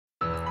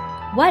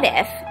What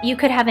if you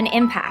could have an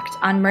impact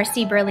on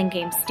Mercy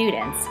Burlingame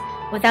students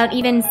without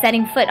even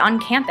setting foot on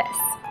campus?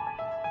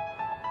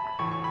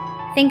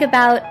 Think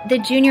about the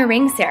junior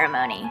ring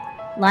ceremony,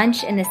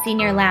 lunch in the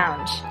senior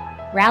lounge,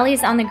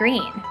 rallies on the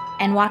green,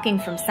 and walking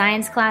from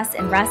science class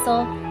in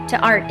Russell to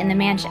art in the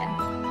mansion.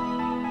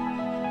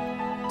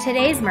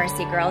 Today's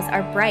Mercy girls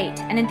are bright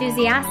and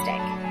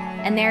enthusiastic,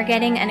 and they're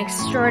getting an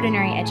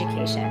extraordinary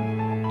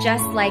education,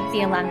 just like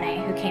the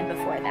alumni who came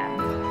before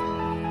them.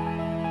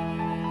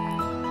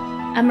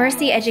 A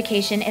Mercy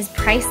education is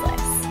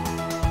priceless,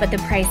 but the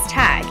price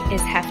tag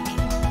is hefty.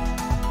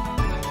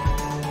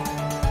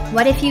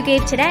 What if you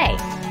gave today?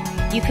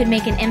 You could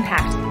make an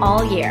impact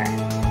all year.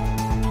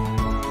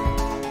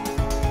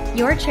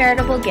 Your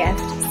charitable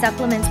gift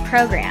supplements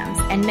programs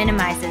and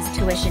minimizes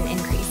tuition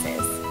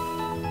increases.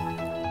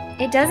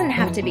 It doesn't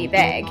have to be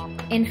big.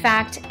 In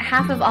fact,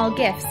 half of all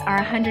gifts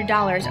are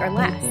 $100 or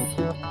less.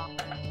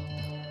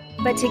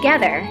 But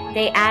together,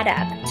 they add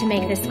up to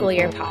make the school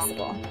year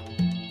possible.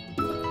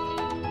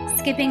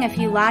 Skipping a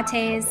few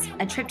lattes,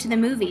 a trip to the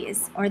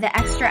movies, or the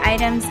extra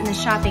items in the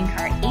shopping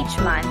cart each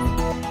month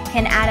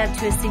can add up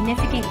to a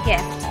significant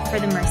gift for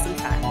the Mercy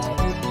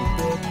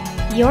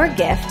Fund. Your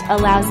gift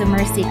allows a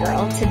Mercy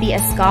girl to be a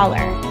scholar,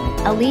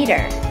 a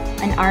leader,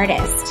 an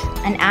artist,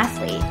 an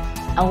athlete,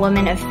 a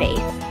woman of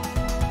faith.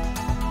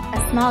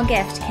 A small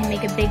gift can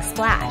make a big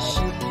splash.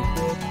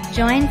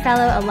 Join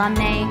fellow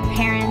alumni,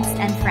 parents,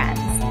 and friends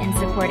in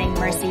supporting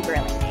Mercy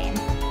Burlingame.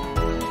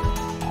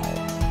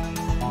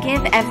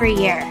 Give every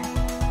year.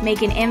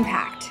 Make an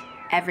impact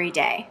every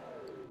day.